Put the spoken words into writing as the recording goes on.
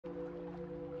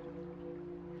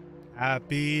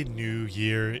Happy New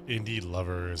Year, indie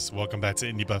lovers. Welcome back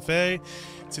to Indie Buffet.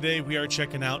 Today we are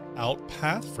checking out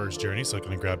Outpath First Journey, so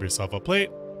going to grab yourself a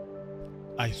plate.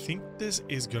 I think this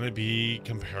is going to be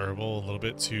comparable a little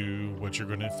bit to what you're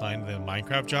going to find in the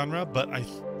Minecraft genre, but I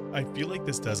feel like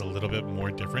this does a little bit more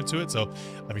different to it, so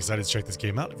I'm excited to check this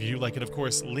game out. If you like it, of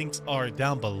course, links are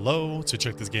down below to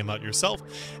check this game out yourself,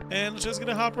 and just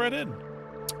going to hop right in.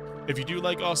 If you do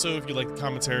like, also, if you like the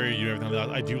commentary, everything like that,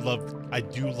 I do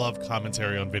love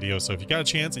commentary on videos. So if you got a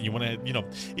chance and you want to,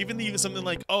 even something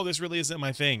like, oh, this really isn't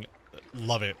my thing,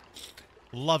 love it,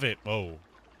 love it. Oh,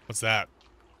 what's that?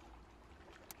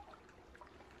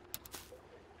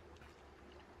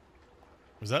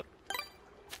 Was that?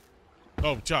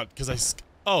 Oh, John, because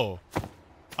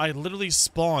I literally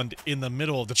spawned in the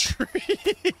middle of the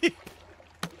tree.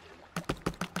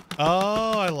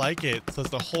 Oh, I like it. So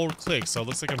it's the whole click. So it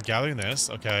looks like I'm gathering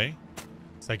this. Okay.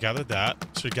 So I gathered that.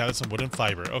 Should gather some wooden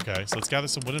fiber. Okay, so let's gather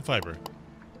some wooden fiber.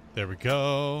 There we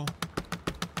go.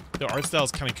 The art style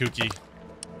is kind of kooky.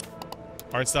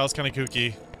 Art style is kind of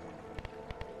kooky.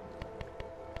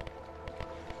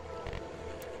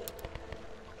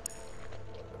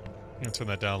 I'm gonna turn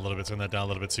that down a little bit. Turn that down a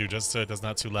little bit too, just so it does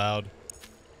not too loud.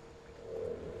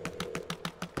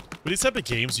 With these type of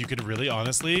games, you can really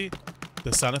honestly,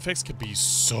 the sound effects could be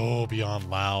so beyond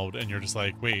loud, and you're just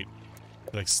like, wait,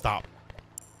 like, stop.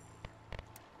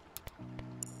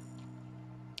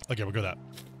 Okay, we'll go that.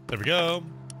 There we go.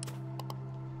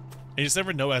 And you just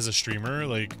never know as a streamer,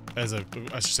 like, I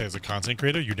should say as a content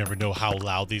creator, you never know how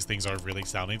loud these things are really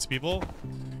sounding to people.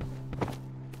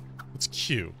 It's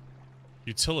cute.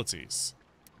 Utilities.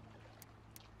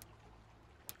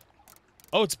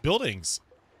 Oh, it's buildings.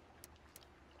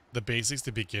 The basics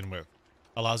to begin with.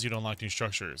 Allows you to unlock new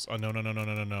structures.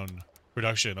 Unknown.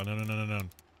 Production. Unknown.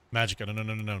 Magic.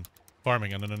 Unknown.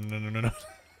 Farming. Unknown.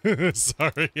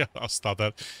 Sorry. Yeah, I'll stop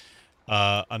that.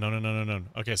 Unknown.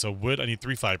 Okay, so wood. I need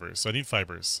 3 fibers. So I need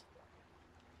fibers.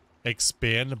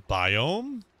 Expand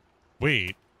biome?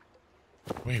 Wait,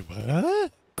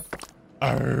 what?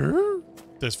 Arr?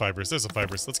 There's fibers. There's the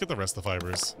fibers. Let's get the rest of the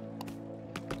fibers.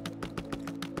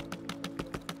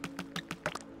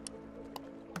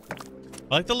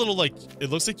 I like the little, like, it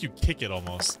looks like you kick it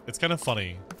almost. It's kind of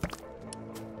funny.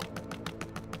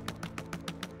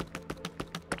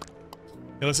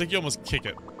 It looks like you almost kick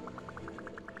it.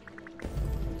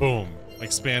 Boom.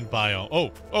 Expand biome.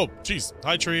 Oh, jeez.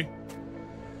 Hi, tree.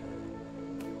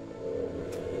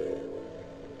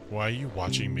 Why are you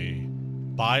watching me?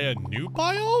 Buy a new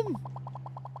biome?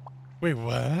 Wait,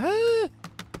 what?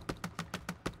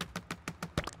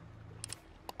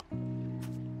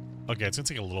 Okay, it's gonna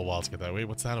take a little while to get that. Wait,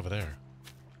 what's that over there?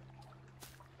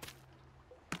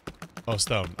 Oh,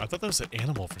 stone. I thought that was an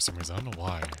animal for some reason. I don't know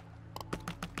why.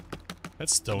 That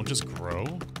stone just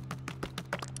grow?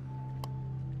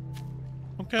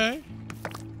 Okay.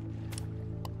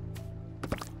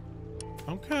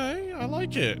 Okay, I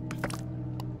like it.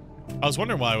 I was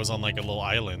wondering why I was on like a little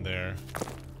island there.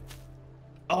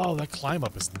 Oh, that climb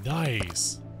up is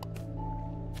nice.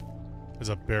 There's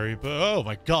a berry, oh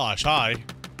my gosh, hi.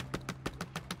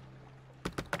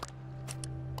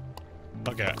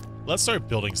 Okay, let's start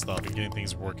building stuff and getting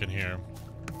things working here.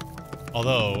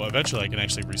 Although, eventually I can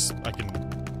actually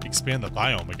expand the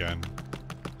biome again.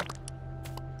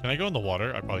 Can I go in the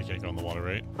water? I probably can't go in the water,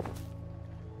 right?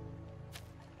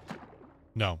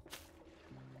 No.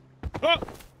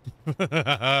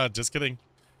 Ah! Just kidding.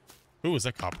 Ooh, is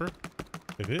that copper?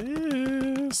 It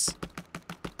is.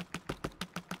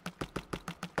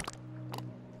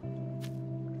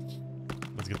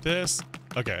 Let's get this.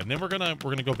 Okay, and then we're gonna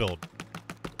go build.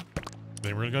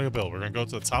 Then we're gonna go build. We're gonna go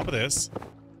to the top of this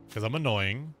because I'm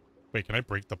annoying. Wait, can I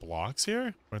break the blocks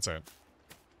here? What's that?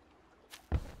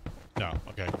 No.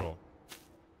 Okay, cool.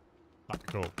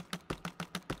 Cool.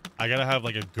 I gotta have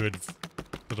like a good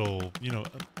little,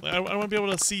 I want to be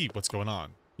able to see what's going on,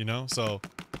 So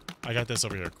I got this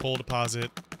over here. Coal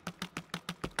deposit.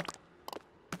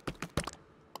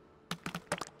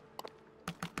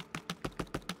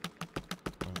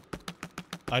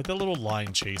 I like the little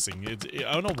line chasing.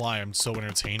 I don't know why I'm so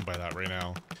entertained by that right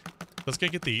now. Let's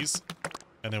get these.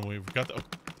 And then we've got the... Oh,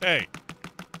 hey!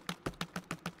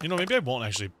 Maybe I won't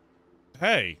actually...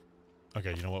 Hey!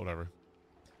 Okay, you know what? Whatever.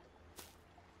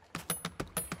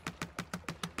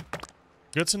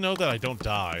 Good to know that I don't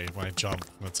die when I jump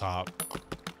from the top.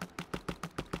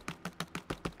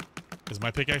 Is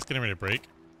my pickaxe getting ready to break?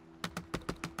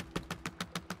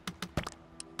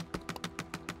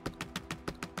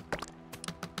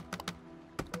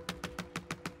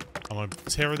 I'm gonna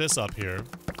tear this up here.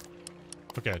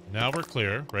 Okay, now we're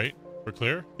clear, right? We're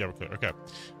clear? Yeah, we're clear. Okay.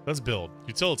 Let's build.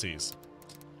 Utilities.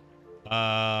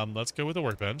 Let's go with a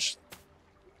workbench.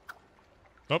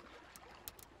 Oh.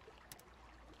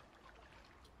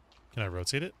 Can I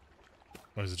rotate it?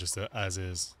 Or is it just as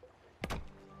is?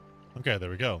 Okay, there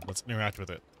we go. Let's interact with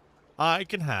it. I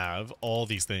can have all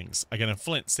these things. I can have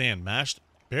flint, sand, mashed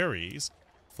berries,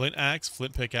 flint axe,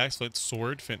 flint pickaxe, flint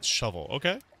sword, flint shovel.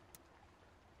 Okay.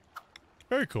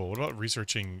 Very cool. What about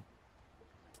researching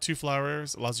 2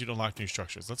 flowers? Allows you to unlock new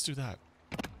structures. Let's do that.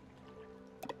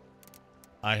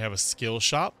 I have a skill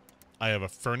shop. I have a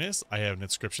furnace. I have an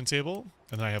inscription table.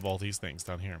 And then I have all these things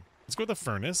down here. Let's go with the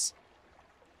furnace.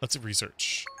 Let's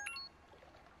research.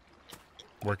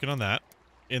 Working on that.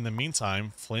 In the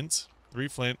meantime, flint, 3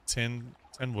 flint, 10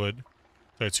 wood.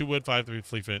 Sorry, 2 wood, 5, 3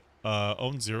 flint.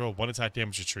 Own 0, 1 attack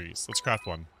damage to trees. Let's craft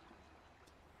one.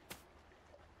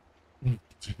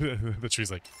 The tree's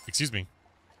like, excuse me.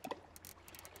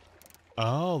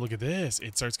 Oh, look at this.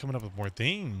 It starts coming up with more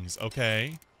things.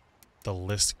 Okay. The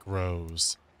list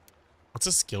grows. What's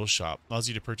a skill shop? Allows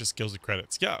you to purchase skills with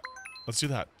credits. Yeah, let's do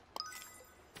that.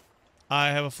 I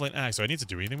have a flint axe. Do I need to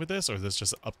do anything with this, or is this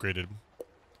just upgraded?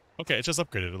 Okay, it's just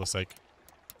upgraded, it looks like.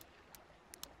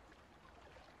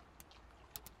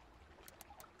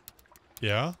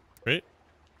 Yeah, great.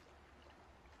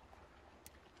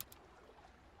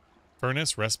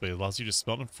 Furnace recipe allows you to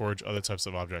smelt and forge other types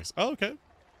of objects. Oh, okay.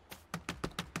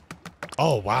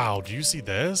 Oh, wow. Do you see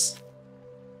this?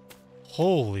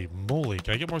 Holy moly.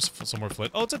 Can I get some more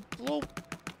flint? Oh, it's a little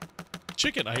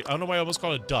chicken. I don't know why I almost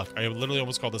called it a duck. I literally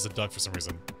almost called this a duck for some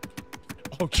reason.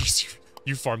 Oh, jeez.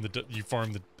 You farmed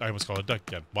the I almost called it a duck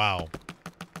again. Wow.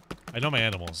 I know my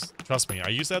animals. Trust me. I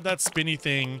used to have that spinny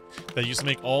thing that used to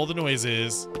make all the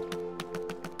noises.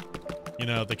 You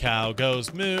know, the cow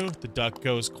goes moo, the duck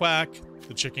goes quack,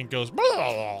 the chicken goes the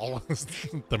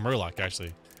murloc,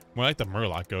 actually. More like the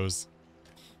murloc goes.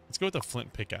 Let's go with the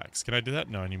flint pickaxe. Can I do that?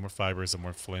 No, I need more fibers and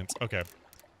more flint. Okay.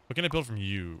 What can I build from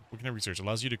you? What can I research?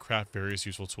 Allows you to craft various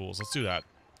useful tools. Let's do that.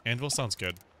 Anvil sounds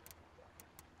good.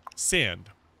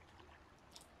 Sand.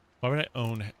 Why would I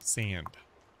own sand?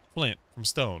 Flint from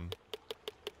stone.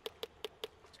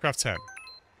 Let's craft 10.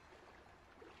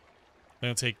 They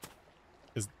don't take...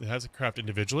 it has to craft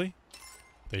individually?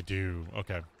 They do.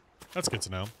 Okay. That's good to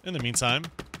know. In the meantime,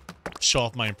 show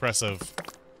off my impressive,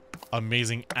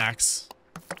 amazing axe.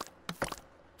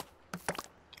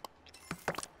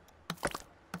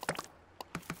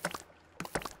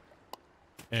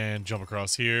 And jump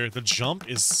across here. The jump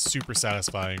is super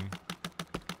satisfying.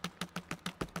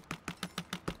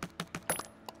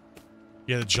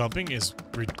 Yeah, the jumping is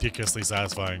ridiculously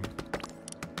satisfying.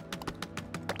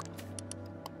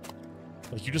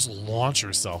 Like, you just launch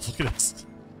yourself. Look at this.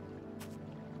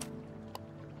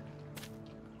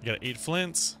 You got 8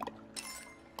 flints.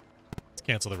 Let's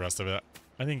cancel the rest of it.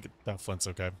 I think that flint's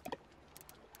okay.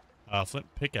 Flint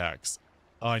pickaxe.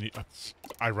 Oh, I need...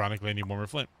 ironically, I need one more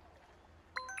flint.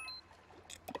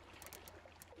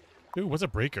 Ooh, what's a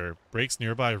breaker? Breaks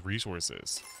nearby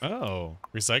resources. Oh,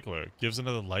 recycler. Gives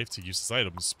another life to useless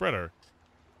items. Spreader.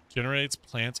 Generates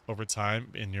plants over time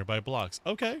in nearby blocks.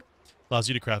 Okay. Allows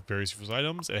you to craft various useful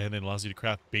items, and then allows you to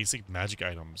craft basic magic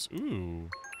items. Ooh.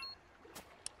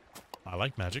 I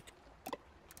like magic.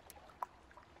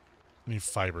 I need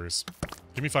fibers.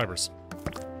 Give me fibers.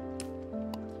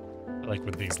 I like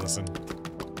when things listen.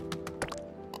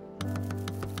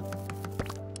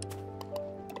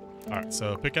 Alright,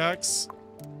 so pickaxe.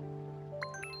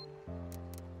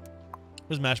 What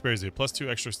does mashed berries do? Plus 2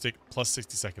 extra stick, plus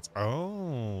 60 seconds.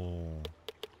 Oh.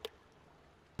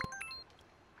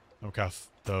 Okay,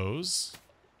 those.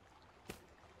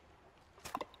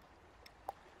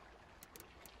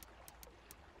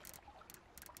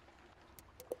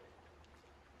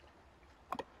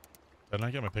 Did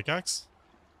I get my pickaxe?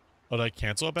 Oh, did I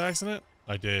cancel it by accident?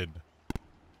 I did.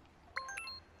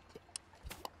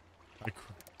 I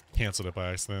canceled it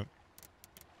by accident.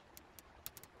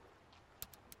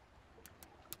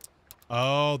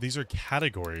 Oh, these are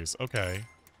categories. Okay.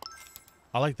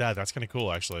 I like that. That's kind of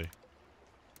cool, actually.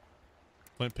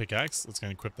 Flint pickaxe. Let's go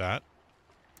and equip that.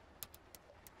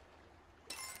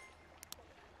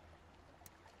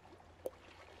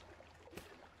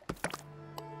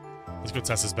 Let's go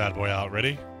test this bad boy out.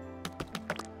 Ready?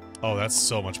 Oh, that's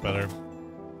so much better.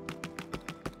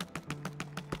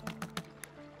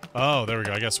 Oh, there we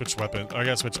go. I gotta switch weapon. I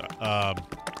gotta switch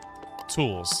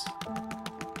tools.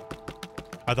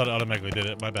 I thought it automatically did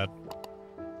it. My bad.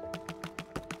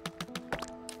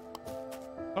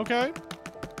 Okay.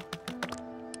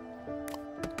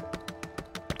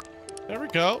 There we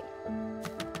go.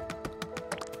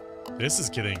 This is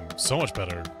getting so much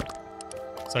better.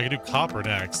 So I can do copper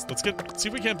next. Let's see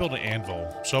if we can't build an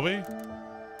anvil, shall we?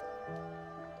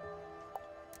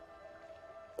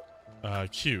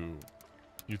 Q.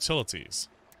 Utilities.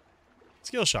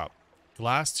 Skill shop.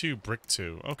 Glass 2, brick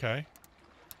 2. Okay.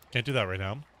 Can't do that right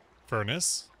now.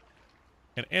 Furnace.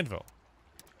 And anvil.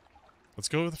 Let's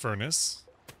go with the furnace.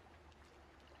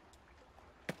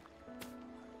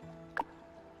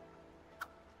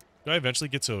 Do I eventually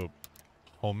get to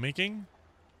homemaking?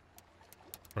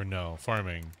 Or no?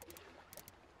 Farming.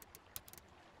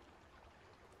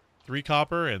 3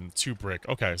 copper and 2 brick.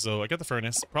 Okay, so I got the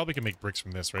furnace. Probably can make bricks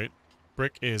from this, right?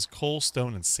 Brick is coal,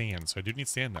 stone, and sand. So I do need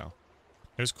sand now.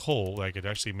 There's coal that I could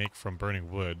actually make from burning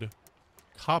wood.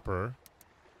 Copper.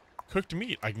 Cooked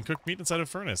meat. I can cook meat inside of a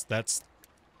furnace. That's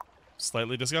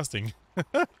slightly disgusting.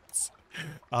 Let's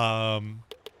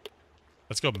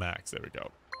go max. There we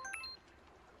go.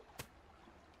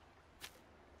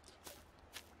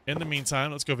 In the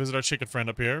meantime, let's go visit our chicken friend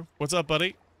up here. What's up,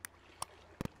 buddy?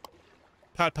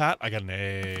 Pat, Pat. I got an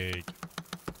egg.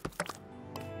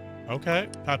 Okay.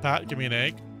 Pat, Pat. Give me an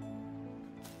egg.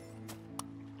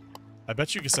 I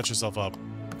bet you can set yourself up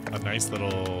a nice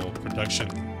little production.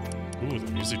 Ooh,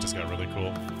 the music just got really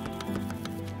cool.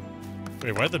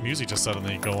 Wait, why did the music just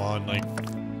suddenly go on? Like,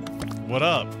 what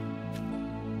up?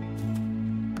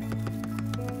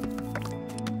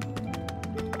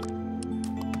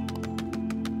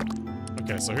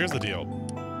 Okay, so here's the deal.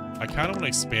 I kind of want to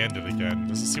expand it again,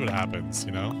 just to see what happens,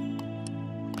 you know?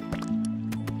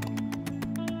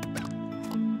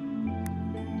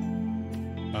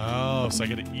 Oh, so I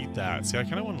gotta eat that. See, I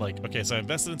kind of want to like... Okay, so I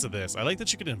invested into this. I like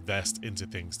that you can invest into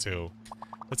things, too.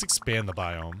 Let's expand the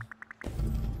biome.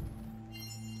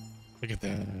 Look at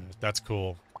that. That's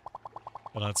cool.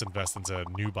 Well, let's invest into a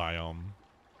new biome.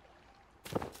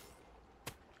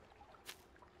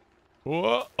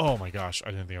 Whoa! Oh my gosh,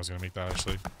 I didn't think I was gonna make that,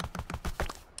 actually.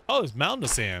 Oh, there's mountain of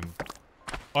sand.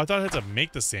 Oh, I thought I had to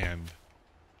make the sand.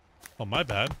 Oh, my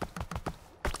bad.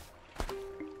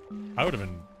 I would have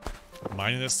been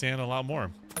mining this sand a lot more.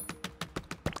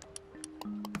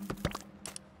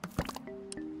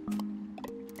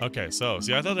 Okay, so,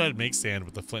 see, I thought I'd make sand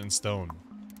with the flint and stone.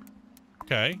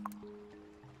 Okay.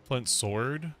 Flint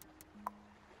sword.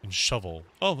 And shovel.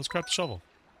 Oh, let's craft the shovel.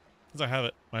 Since I have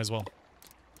it, might as well.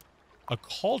 A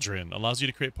cauldron allows you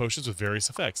to create potions with various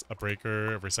effects. A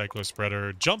breaker, a recycler,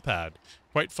 spreader, jump pad.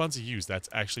 Quite fun to use. That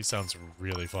actually sounds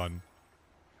really fun.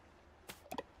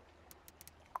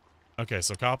 Okay,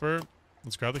 so copper.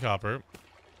 Let's grab the copper.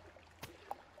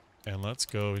 And let's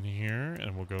go in here,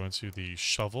 and we'll go into the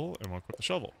shovel, and we'll equip the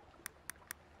shovel.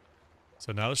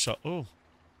 So now the shovel... Oh.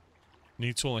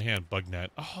 New tool in hand, bug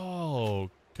net. Oh,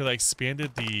 because I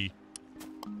expanded the...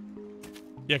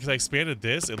 Yeah, because I expanded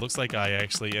this, it looks like I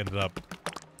actually ended up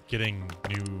getting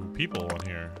new people on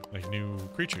here. Like, new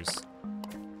creatures.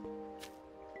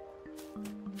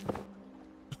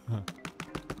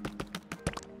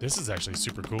 This is actually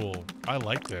super cool. I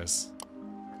like this.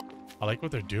 I like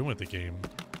what they're doing with the game.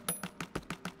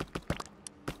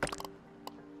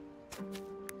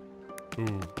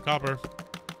 Ooh, copper.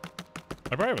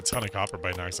 I probably have a ton of copper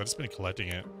by now, because I've just been collecting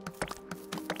it.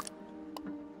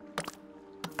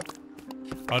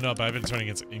 Oh no, but I've been turning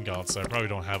into ingots, so I probably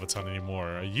don't have a ton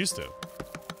anymore. I used to.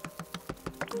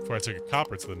 Before I took a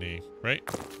copper to the knee, right?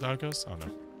 Is that how it goes? Oh no.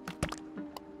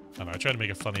 Oh no, I tried to make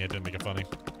it funny, I didn't make it funny.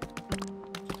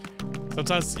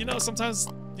 Sometimes, you know, sometimes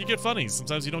you get funny.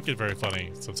 Sometimes you don't get very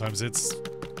funny. Sometimes it's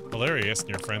hilarious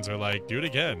and your friends are like, do it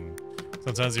again.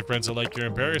 Sometimes your friends are like, you're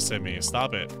embarrassing me,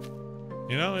 stop it.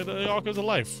 You know, it all goes to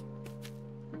life.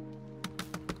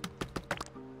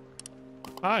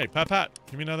 Hi, Pat Pat,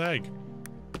 give me another egg.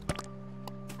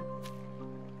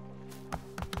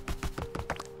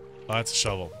 Oh, that's a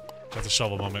shovel. That's a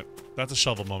shovel moment. That's a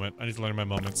shovel moment. I need to learn my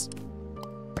moments.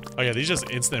 Oh yeah, these just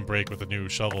instant break with the new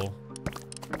shovel.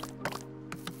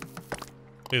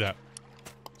 Look at that.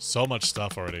 So much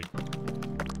stuff already.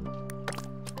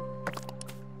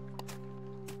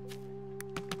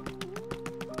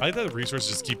 I like that the resources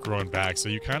just keep growing back, so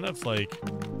you kind of like...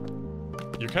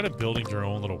 You're kind of building your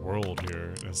own little world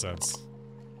here, in a sense.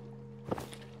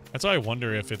 That's why I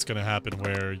wonder if it's going to happen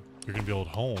where you're going to build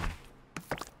home.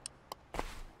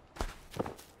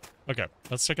 Okay,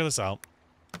 let's check this out.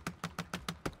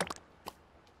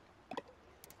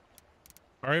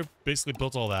 Alright, basically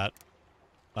built all that.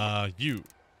 You.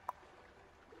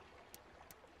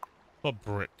 What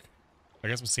brick? I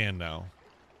got some sand now.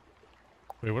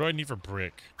 Wait, what do I need for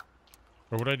brick?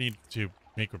 Or what do I need to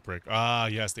make with brick? Ah,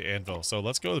 yes, the anvil. So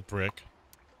let's go with brick.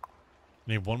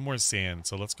 I need one more sand.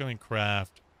 So let's go and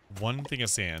craft one thing of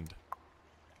sand.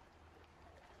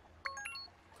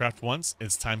 Craft once,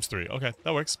 it's times 3. Okay,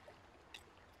 that works.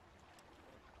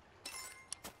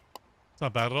 It's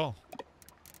not bad at all.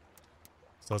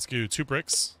 So let's do 2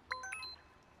 bricks.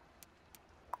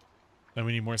 Then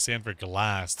we need more sand for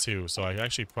glass too. So I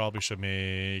actually probably should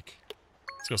make...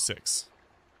 Let's go 6.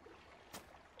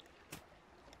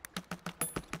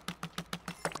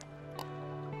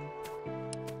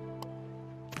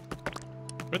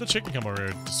 Where'd the chicken come over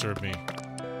here to serve me?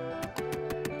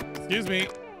 Excuse me.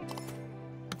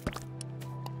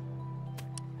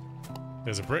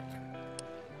 There's a brick.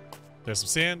 There's some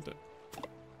sand.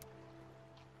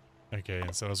 Okay,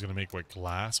 and so I was gonna make what,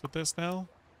 glass with this now?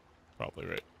 Probably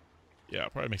right. Yeah,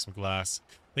 I'll probably make some glass.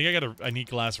 I think I need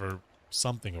glass for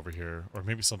something over here, or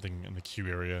maybe something in the queue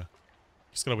area.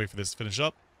 Just gotta wait for this to finish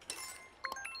up.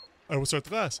 I will start the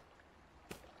glass.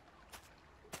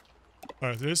 All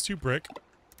right, there's 2 brick.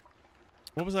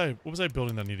 What was I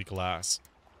building that needed glass?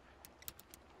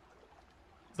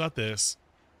 It's not this,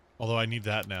 although I need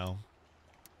that now.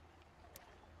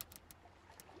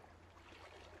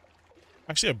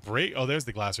 Actually, a break. Oh, there's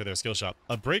the glass right there. Skill shop.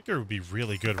 A breaker would be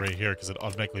really good right here because it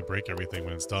automatically break everything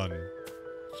when it's done.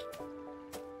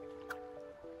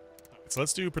 So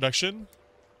let's do production.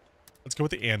 Let's go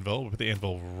with the anvil. We'll put the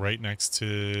anvil right next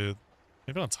to...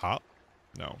 Maybe on top?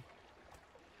 No.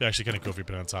 It'd actually kind of goofy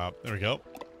put it on top. There we go.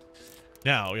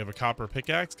 Now we have a copper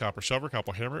pickaxe, copper shovel,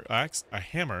 copper hammer axe, a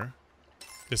hammer,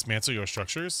 dismantle your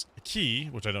structures, a key,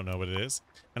 which I don't know what it is,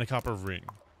 and a copper ring.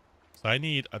 So I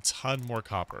need a ton more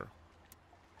copper.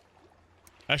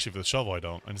 Actually, for the shovel, I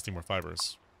don't. I just need more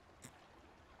fibers.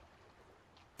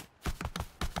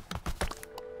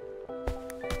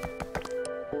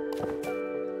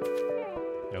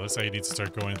 Yeah, looks like you need to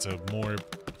start going into more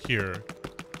here.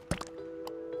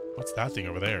 What's that thing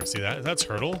over there? See that? Is that a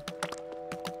turtle?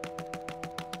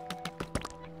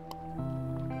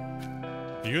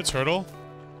 Are you a turtle?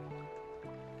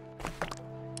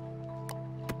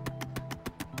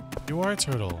 You are a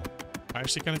turtle. I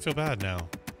actually kind of feel bad now.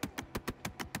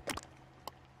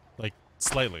 Like,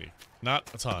 slightly.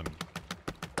 Not a ton.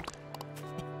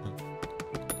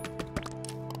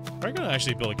 We're gonna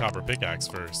actually build a copper pickaxe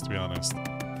first, to be honest.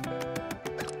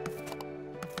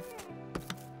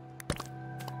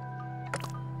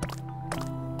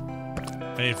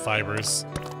 I need fibers.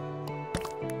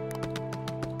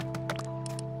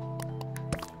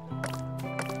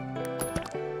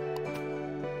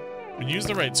 When you use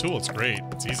the right tool, it's great.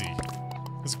 It's easy.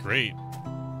 It's great.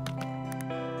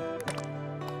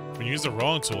 When you use the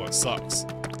wrong tool, it sucks.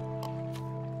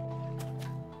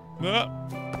 Ah.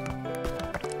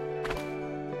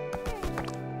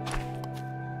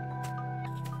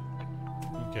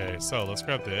 Okay, so let's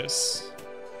grab this.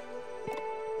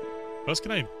 What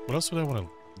else would I want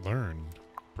to learn?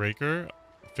 Breaker,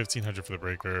 1500 for the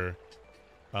breaker.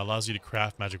 Allows you to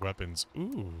craft magic weapons.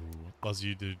 Ooh, allows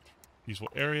you to useful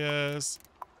areas.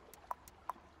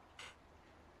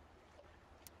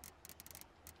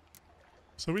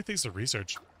 So many things to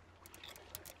research.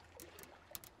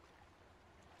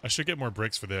 I should get more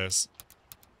bricks for this,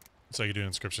 so I can do an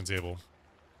inscription table.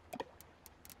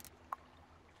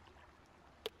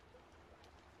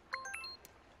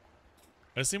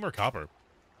 I just need more copper.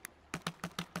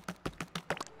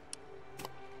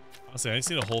 Honestly, I just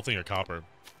need a whole thing of copper.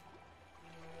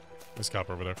 There's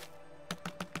copper over there.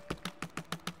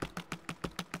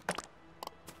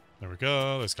 There we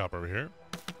go. There's copper over here.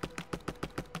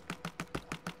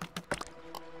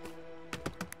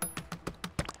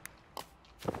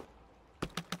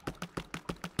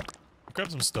 I'll grab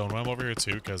some stone while I'm over here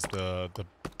too, because the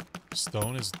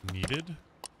stone is needed.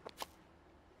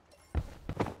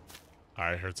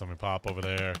 I heard something pop over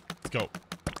there. Let's go.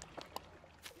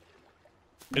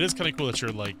 It is kind of cool that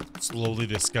you're like slowly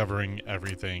discovering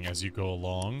everything as you go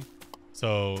along.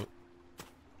 So,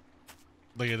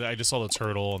 like, I just saw the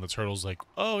turtle, and the turtle's like,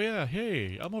 "Oh yeah,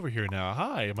 hey, I'm over here now.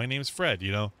 Hi, my name's Fred."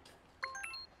 You know.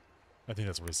 I think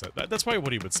that's what he said. That's probably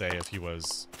what he would say if he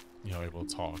was, you know, able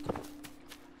to talk.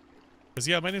 Because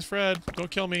yeah, my name's Fred. Don't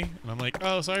kill me. And I'm like,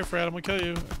 "Oh, sorry, Fred. I'm gonna kill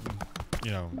you." And,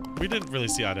 you know, we didn't really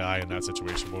see eye to eye in that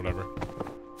situation, but whatever.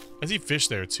 I see fish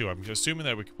there too. I'm assuming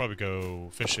that we could probably go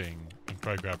fishing and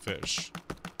probably grab fish.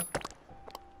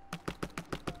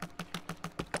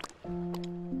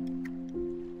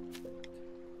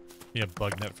 Yeah,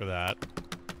 bug net for that.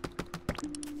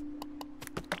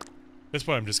 At this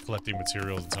point, I'm just collecting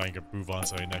materials until I can move on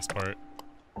to the next part.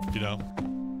 You know?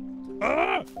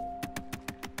 Ah!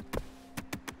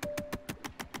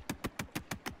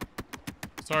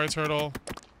 Sorry, turtle.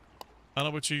 I don't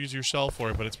know what you use your shell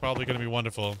for, but it's probably going to be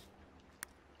wonderful.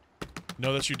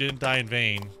 Know that you didn't die in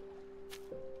vain.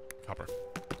 Copper.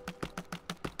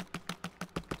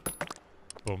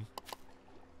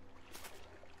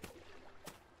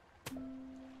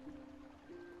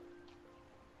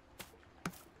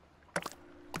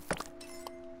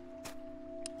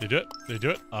 They do it. They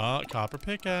do it. Copper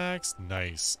pickaxe.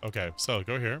 Nice. Okay, so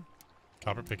go here.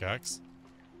 Copper pickaxe.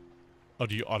 Oh,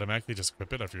 do you automatically just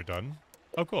equip it after you're done?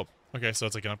 Oh, cool. Okay, so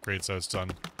it's like an upgrade, so it's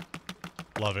done.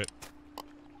 Love it.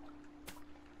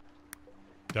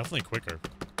 Definitely quicker.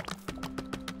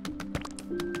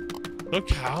 The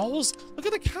cows? Look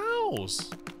at the cows!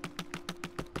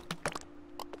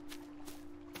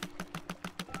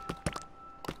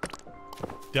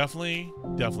 Definitely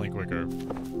quicker.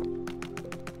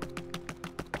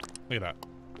 Look at that.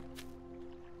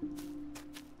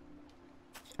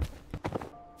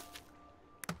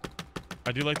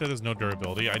 I do like that there's no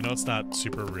durability. I know it's not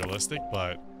super realistic,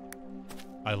 but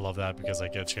I love that because I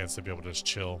get a chance to be able to just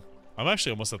chill. I'm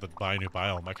actually almost at the buy a new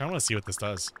biome. I kind of want to see what this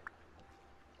does.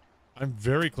 I'm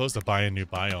very close to buying a new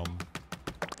biome.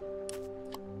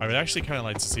 I would actually kind of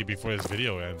like to see before this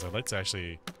video ends. I'd like to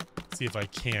actually see if I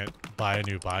can't buy a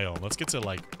new biome. Let's get to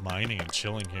like mining and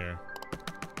chilling here.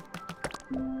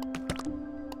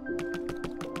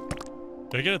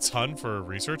 Did I get a ton for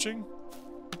researching?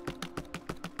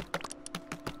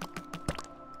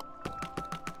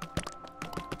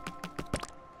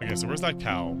 Okay, so where's that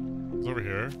cow? It's over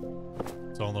here.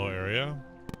 It's all in a little area.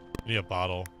 I need a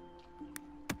bottle.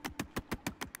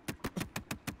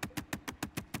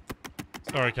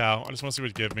 Sorry, cow. I just want to see what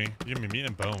you give me. You give me meat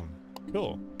and bone.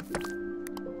 Cool.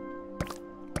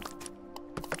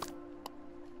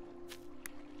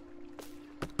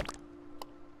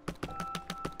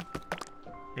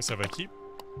 I guess if I keep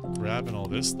grabbing all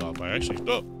this stuff, I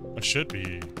should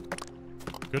be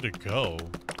good to go.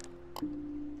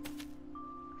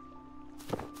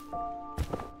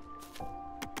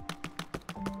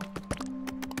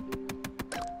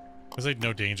 There's like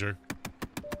no danger.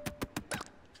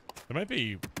 There might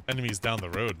be enemies down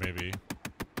the road, maybe.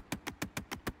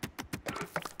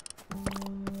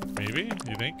 Maybe?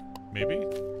 You think? Maybe?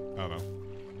 I don't know.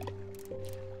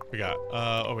 We got,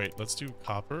 oh wait, let's do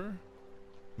copper.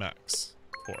 Max.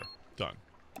 4. Done.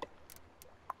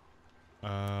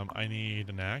 I need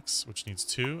an axe, which needs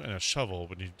 2, and a shovel,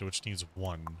 which needs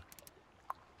 1.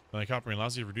 Then copper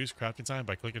allows you to reduce crafting time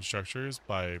by clicking structures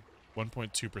by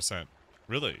 1.2%.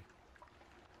 Really?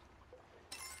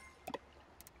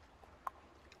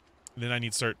 And then I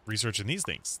need to start researching these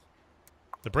things.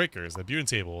 The breakers, the viewing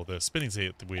table, the spinning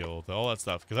wheel, all that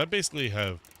stuff. Because I've basically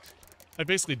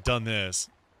done this.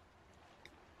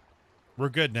 We're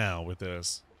good now with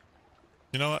this.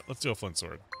 You know what? Let's do a flint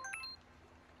sword.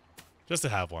 Just to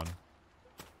have one.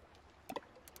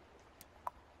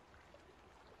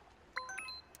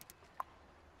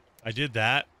 I did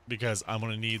that because I'm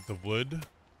going to need the wood.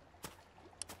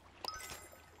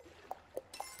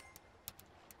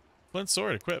 Flint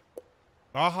sword, equip.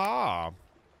 Aha!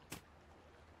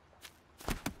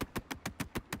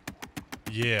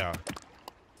 Yeah.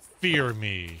 Fear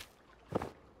me.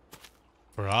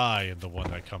 For I am the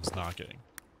one that comes knocking.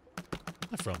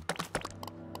 What's that from?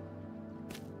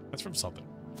 That's from something.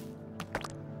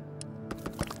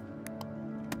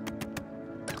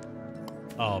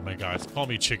 Oh my gosh, call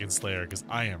me Chicken Slayer because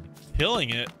I am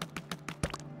killing it.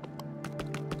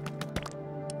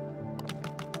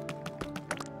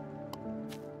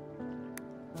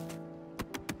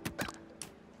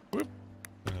 Whoop.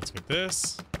 And let's get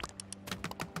this.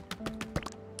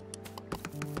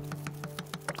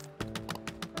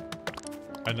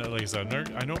 I know, like I said,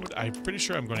 I'm pretty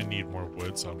sure I'm going to need more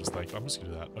wood, so I'm just going to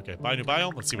do that. Okay, buy a new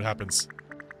biome. Let's see what happens.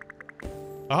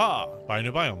 Aha! Buy a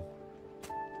new biome.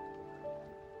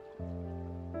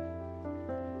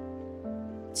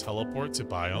 Teleport to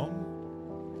biome?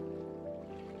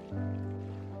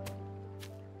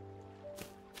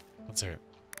 One second.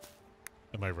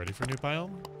 Am I ready for a new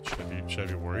biome? Should I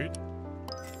be worried?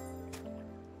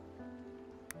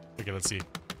 Okay, let's see.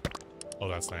 Oh,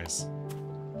 that's nice.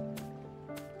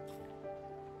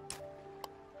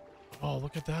 Oh,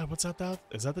 look at that. What's that?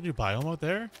 Is that the new biome out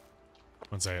there?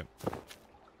 One second.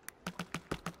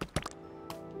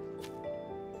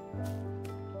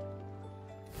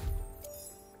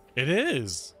 It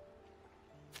is.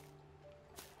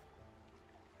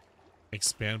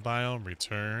 Expand biome,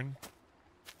 return.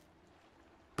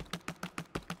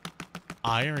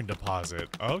 Iron deposit.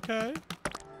 Okay.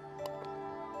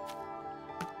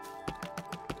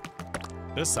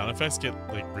 Does sound effects get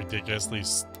like ridiculously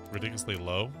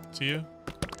low to you?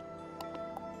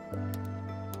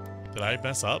 Did I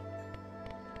mess up?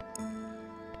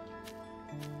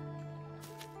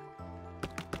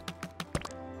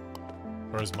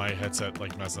 Or is my headset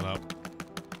like messing up?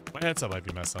 My headset might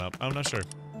be messing up. I'm not sure.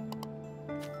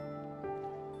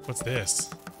 What's this?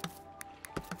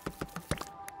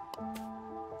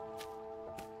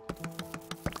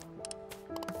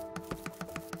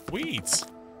 Sweet.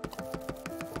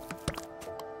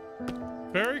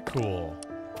 Very cool.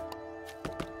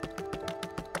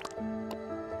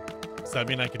 Does that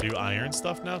mean I can do iron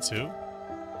stuff now too?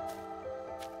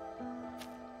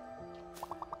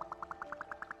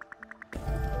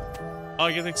 Oh,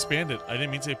 I get to expand it. I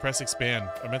didn't mean to press expand.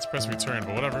 I meant to press return,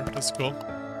 but whatever. That's cool.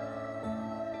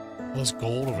 Oh, there's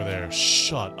gold over there.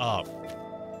 Shut up.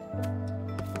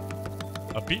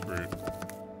 A beetroot.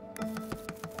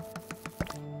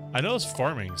 I know it's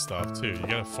farming stuff too. You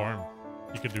gotta farm.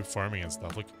 You can do farming and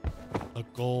stuff. Look. A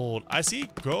gold. I see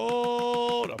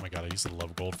gold. Oh my god, I used to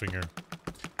love Goldfinger.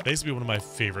 That used to be one of my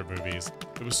favorite movies.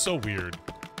 It was so weird.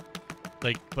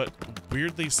 Like, but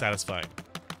weirdly satisfying.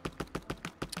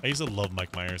 I used to love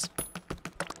Mike Myers.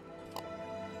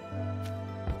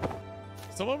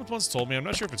 Someone once told me, I'm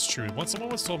not sure if it's true, someone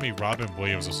once told me Robin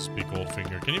Williams was supposed to be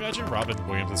Goldfinger. Can you imagine Robin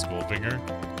Williams as Goldfinger?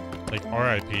 Like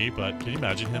R.I.P., but can you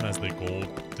imagine him as the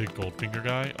Goldfinger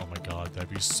guy? Oh my god, that'd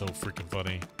be so freaking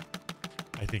funny.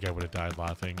 I think I would have died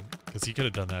laughing. Because he could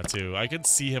have done that too. I could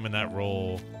see him in that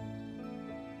role.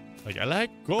 Like, I like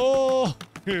gold!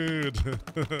 That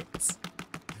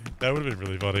would have been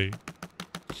really funny.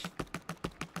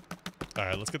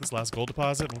 Alright, let's get this last gold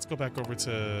deposit. Let's go back over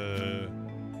to...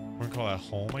 we're gonna call that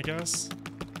home, I guess.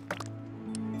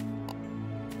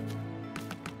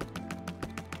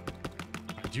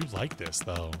 I do like this,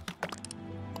 though.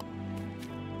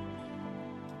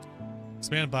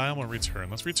 Expand biome or return.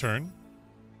 Let's return.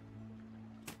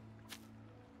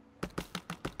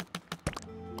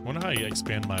 I wonder how you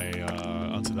expand my,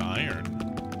 onto the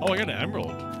iron. Oh, I got an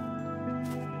emerald.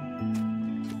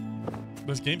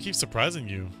 This game keeps surprising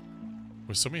you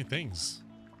with so many things.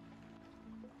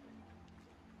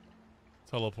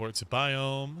 Teleport to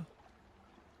biome.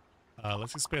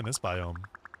 Let's expand this biome.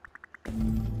 Can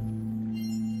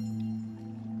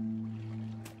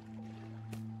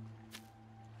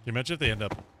you imagine if they end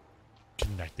up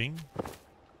connecting?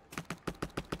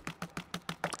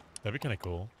 That'd be kind of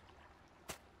cool.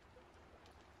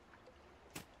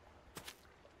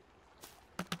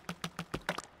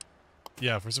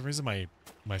 Yeah, for some reason my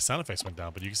sound effects went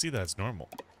down, but you can see that it's normal.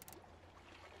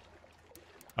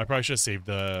 I probably should have saved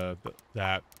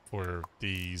that for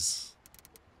these.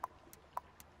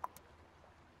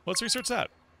 Let's research that.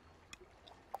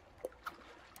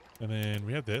 And then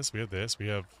we have this, we have this, we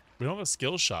don't have a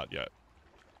skill shot yet.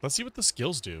 Let's see what the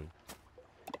skills do.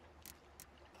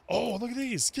 Oh, look at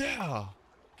these. Yeah.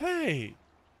 Hey.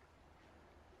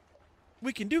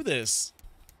 We can do this.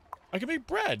 I can make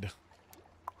bread.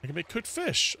 I can make cooked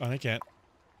fish. Oh, I can't.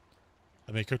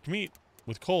 I make cooked meat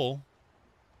with coal.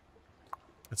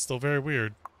 It's still very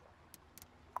weird.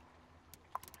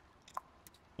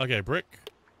 Okay, brick.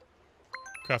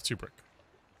 Craft 2 brick.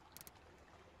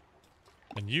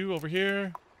 And you over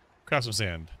here, craft some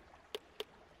sand.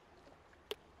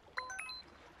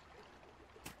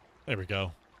 There we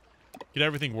go. Get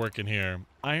everything working here.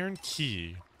 Iron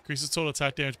key. Increases total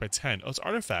attack damage by 10. Oh, it's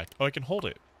artifact. Oh, I can hold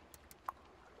it.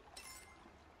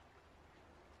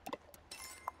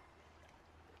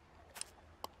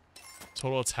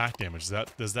 Total attack damage.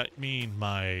 Does that mean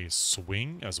my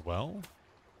swing as well?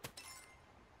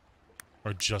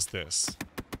 Or just this?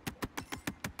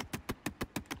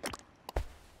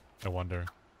 I wonder.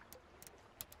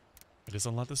 It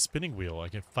doesn't unlock the spinning wheel. I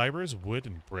get fibers, wood,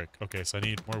 and brick. Okay, so I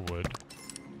need more wood.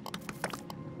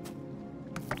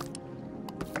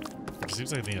 It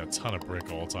seems like I need a ton of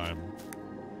brick all the time.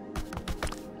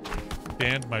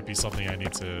 Sand might be something I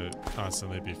need to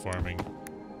constantly be farming.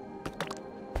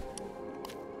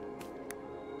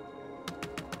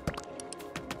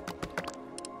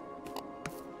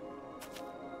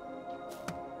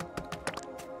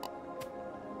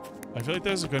 I feel like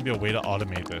there's going to be a way to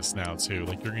automate this now, too.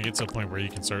 Like, you're going to get to a point where you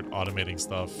can start automating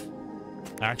stuff.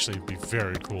 Actually, it'd be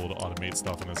very cool to automate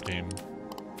stuff in this game.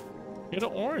 Get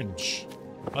an orange.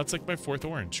 That's like my 4th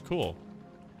orange. Cool.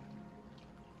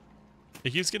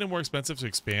 It keeps getting more expensive to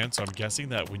expand, so I'm guessing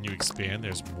that when you expand,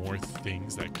 there's more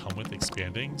things that come with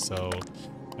expanding. So,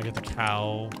 I got the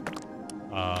cow.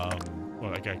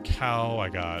 Well, I got cow. I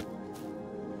got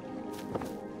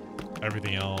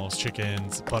everything else.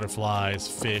 Chickens, butterflies,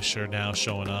 fish are now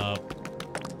showing up.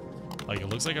 Like, it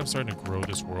looks like I'm starting to grow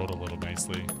this world a little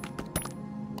nicely.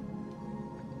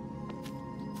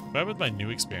 But with my new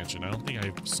expansion, I don't think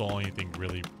I saw anything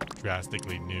really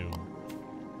drastically new.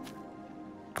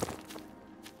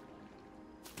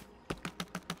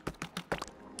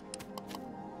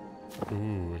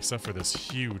 Ooh, except for this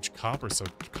huge copper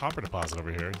deposit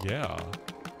over here. Yeah.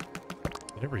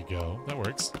 There we go. That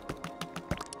works.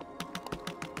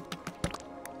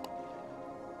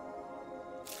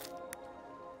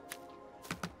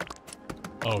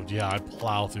 Oh, yeah, I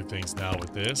plow through things now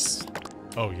with this.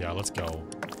 Oh, yeah, let's go.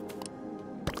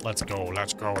 Let's go,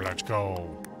 let's go, let's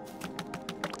go.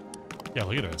 Yeah,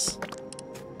 look at this.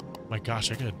 My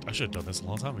gosh, I should have done this a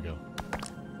long time ago.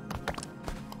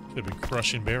 Could have been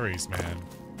crushing berries, man.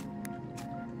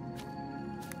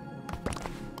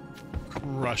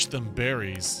 Crush them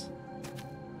berries.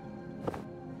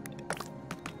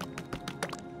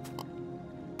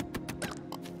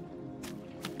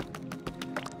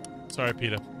 Sorry,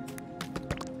 PETA.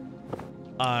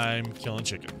 I'm killing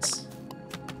chickens.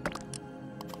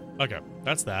 Okay,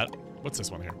 that's that. What's this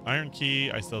one here? Iron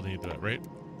key. I still need that, right?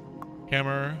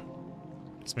 Hammer.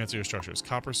 Dismantle your structures.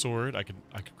 Copper sword. I could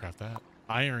craft that.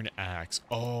 Iron axe.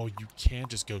 Oh, you can't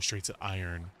just go straight to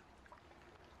iron.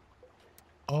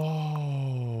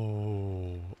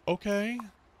 Oh, okay.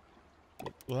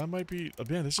 Well, that might be... Oh,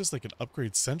 man, this is just like an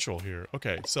upgrade central here.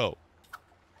 Okay, so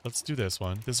let's do this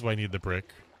one. This is why I need the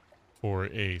brick for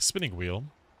a spinning wheel.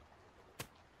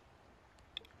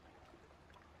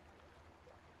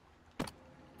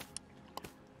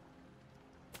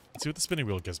 Let's see what the spinning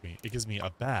wheel gives me. It gives me a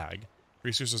bag.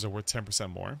 Resources are worth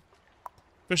 10% more.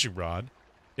 Fishing rod.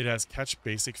 It has catch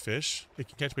basic fish. It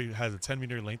can catch, but it has a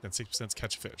 10-meter length and 6%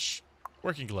 catch fish.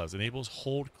 Working gloves. Enables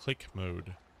hold click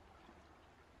mode.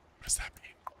 What does that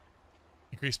mean?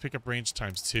 Increase pickup range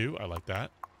times 2. I like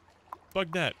that.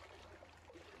 Bug net.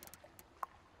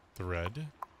 Thread.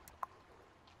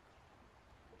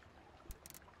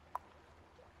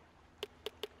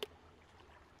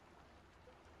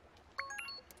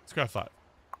 Scrap 5.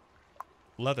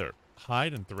 Leather.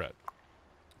 Hide and thread.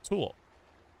 Tool.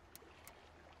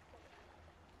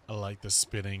 I like the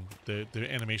spinning. The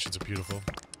animations are beautiful.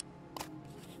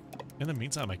 In the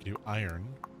meantime, I can do iron.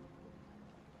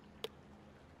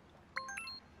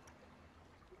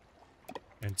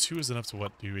 And 2 is enough to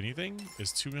what? Do anything?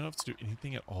 Is 2 enough to do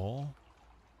anything at all?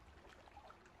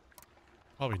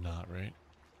 Probably not, right?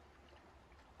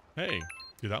 Hey,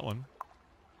 do that one.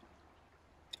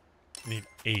 I need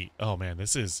 8. Oh man,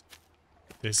 this is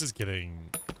getting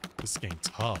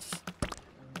tough.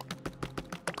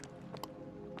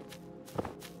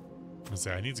 I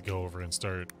say I need to go over and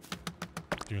start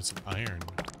doing some iron.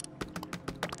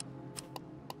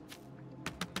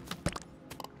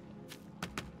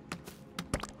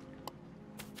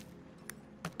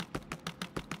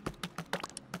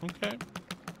 Okay.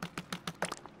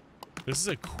 This is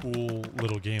a cool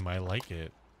little game. I like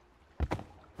it.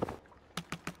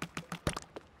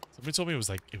 Somebody told me it was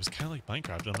kind of like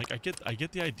Minecraft. I'm like, I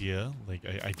get the idea. Like,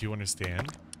 I do understand,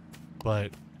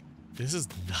 but this is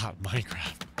not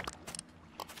Minecraft.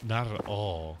 Not at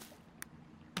all.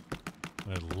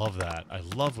 And I love that. I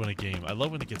love when it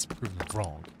gets proven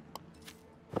wrong.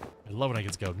 I love when I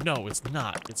get to go, no, it's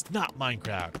not. It's not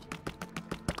Minecraft.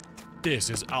 This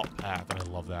is Outpath, and I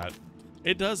love that.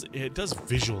 It does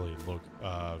visually look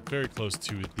very close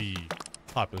to the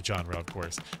popular genre, of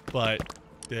course, but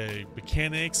the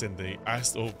mechanics and the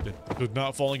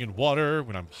not falling in water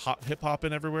when I'm hip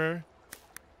hopping everywhere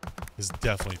is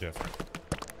definitely different.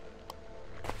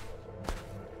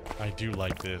 I do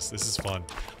like this. This is fun.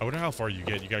 I wonder how far you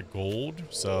get. You got gold,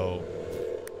 so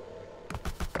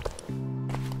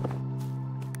and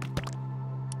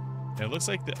it looks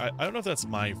like I don't know if that's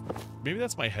maybe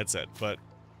that's my headset, but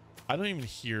I don't even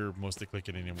hear most of the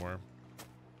clicking anymore.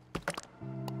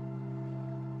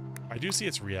 I do see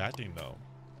it's reacting though.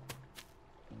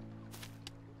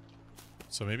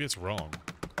 So maybe it's wrong.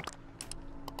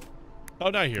 Oh,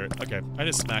 now I hear it. Okay, I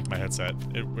just smacked my headset.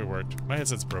 It worked. My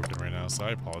headset's broken right now, so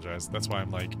I apologize. That's why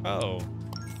I'm like, oh,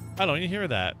 I don't even hear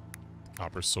that.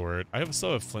 Copper sword. I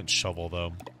still have a flint shovel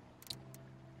though.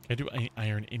 Can I do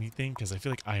iron anything? Because I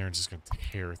feel like iron's just going to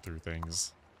tear through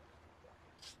things.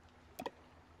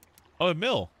 Oh, a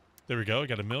mill. There we go.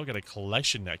 Got a mill. Got a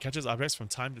collection net. Catches objects from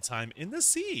time to time in the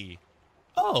sea.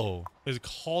 Oh, there's a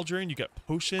cauldron. You got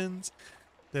potions.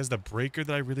 There's the breaker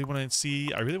that I really want to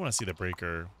see. I really want to see the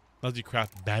breaker. Allows you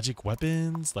craft magic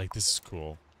weapons. Like, this is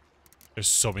cool. There's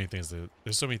so many things to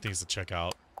check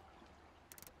out.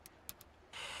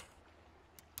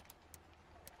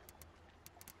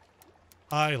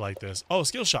 I like this. Oh,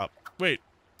 skill shop. Wait.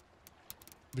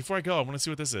 Before I go, I want to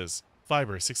see what this is.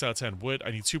 Fiber, 6 out of 10. Wood,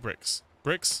 I need 2 bricks.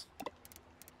 Bricks?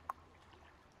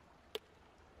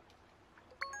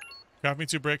 Craft me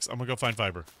 2 bricks. I'm gonna go find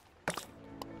fiber.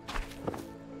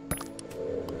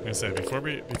 Like I said,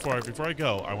 before I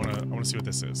go, I wanna see what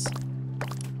this is.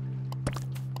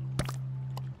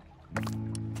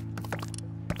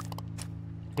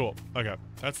 Cool. Okay,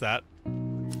 that's that.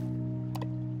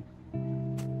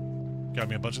 Got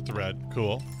me a bunch of thread.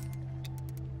 Cool.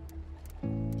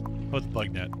 Oh, it's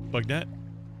bug net. Bug net?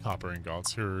 Copper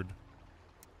ingots, heard.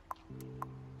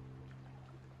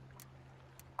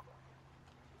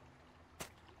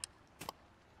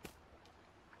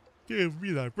 Give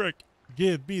me that brick.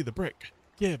 Give me the brick.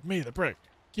 Give me the brick.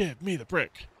 Give me the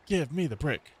brick. Give me the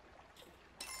brick.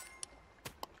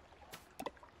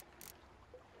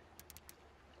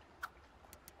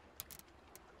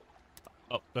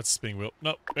 Oh, that's a spinning wheel.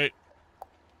 No, wait.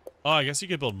 Oh, I guess you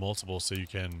could build multiple so you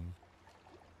can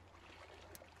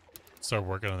start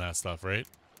working on that stuff, right?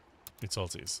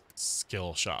 Utilities.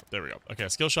 Skill shop. There we go. Okay,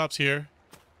 skill shop's here.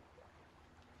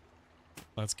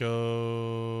 Let's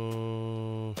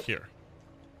go here.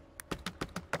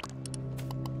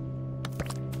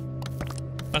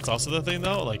 That's also the thing,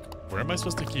 though. Like, where am I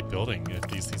supposed to keep building if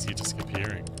these things keep just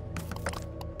appearing?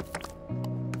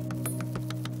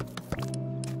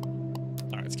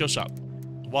 Alright, skill shop.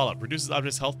 Wall up. Reduces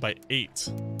object's health by 8.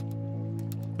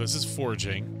 This is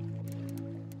foraging.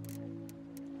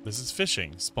 This is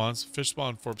fishing. Fish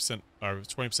spawn 4% or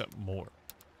 20% more.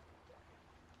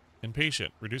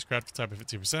 Impatient. Reduce crafting time by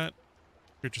 15%.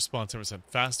 Creature spawn 10%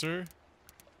 faster.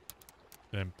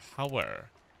 And power.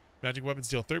 Magic weapons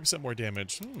deal 30% more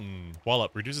damage. Wall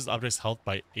up. Reduces object's health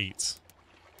by 8.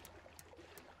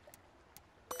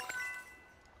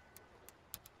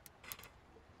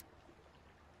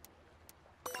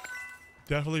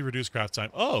 Definitely reduce craft time.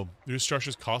 Oh, reduce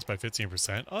structures cost by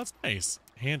 15%. Oh, that's nice.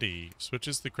 Handy.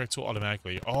 Switches the correct tool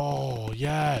automatically. Oh,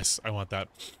 yes. I want that.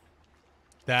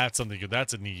 That's something good.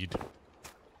 That's a need.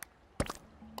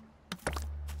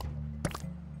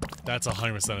 That's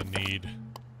 100% a need.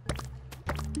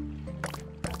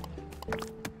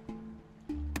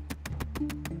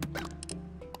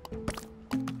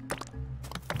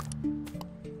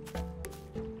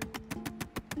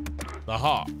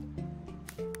 Aha.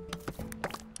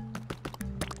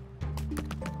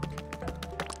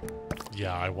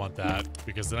 Yeah, I want that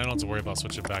because then I don't have to worry about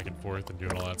switching back and forth and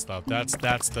doing all that stuff. That's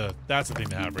the thing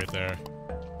to have right there.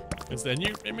 It's then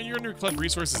I mean you're under collect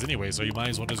resources anyway, so you might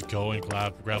as well just go and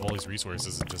grab all these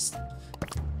resources and just,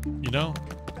 you know,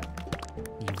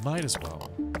 you might as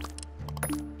well.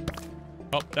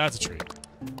 Oh, that's a tree.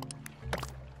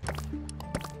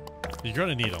 You're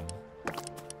gonna need them.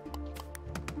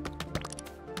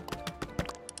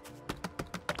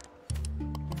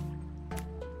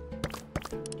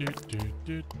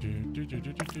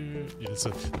 Yeah,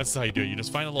 that's how you do it. You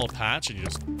just find a little patch and you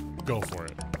just go for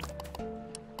it.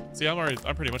 See, I'm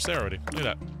pretty much there already. Look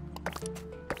at that.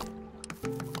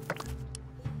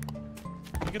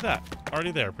 Look at that.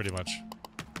 Already there, pretty much.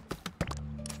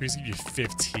 Trees give you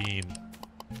 15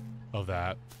 of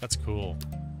that. That's cool.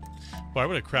 Well, I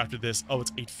would have crafted this. Oh,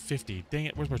 it's 850. Dang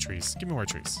it. Where's more trees? Give me more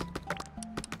trees.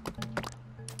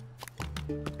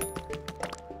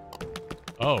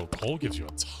 Oh, coal gives you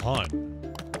a ton.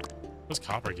 What does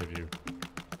copper give you?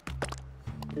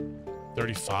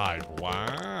 35.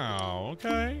 Wow.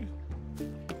 Okay.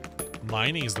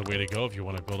 Mining is the way to go if you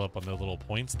want to build up on the little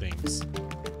points things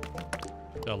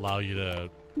that allow you to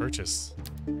purchase.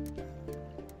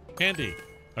 Handy.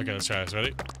 Okay, let's try this.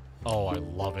 Ready? Oh, I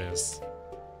love this.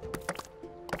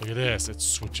 Look at this. It's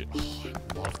switching. Oh,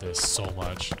 I love this so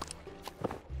much.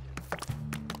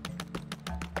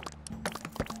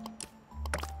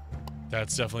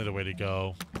 That's definitely the way to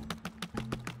go.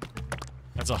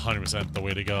 That's 100% the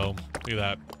way to go. Look at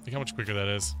that. Look how much quicker that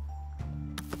is.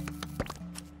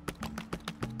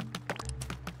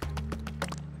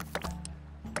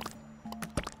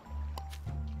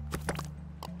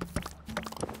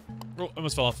 Oh, I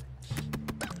almost fell off.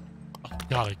 Oh,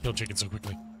 God, I killed chicken so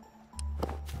quickly.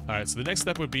 Alright, so the next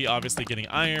step would be obviously getting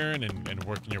iron and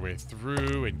working your way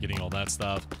through and getting all that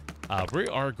stuff. We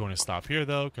are going to stop here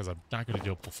though, because I'm not going to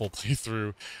do a full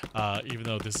playthrough. Even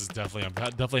though this is definitely, I'm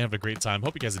definitely having a great time.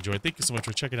 Hope you guys enjoyed. Thank you so much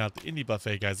for checking out the Indie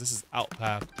Buffet, guys. This is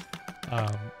Outpath.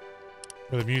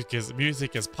 Where the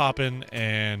music is popping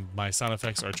and my sound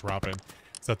effects are dropping.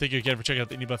 So thank you again for checking out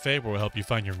the Indie Buffet, where we'll help you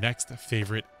find your next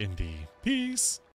favorite indie. Peace.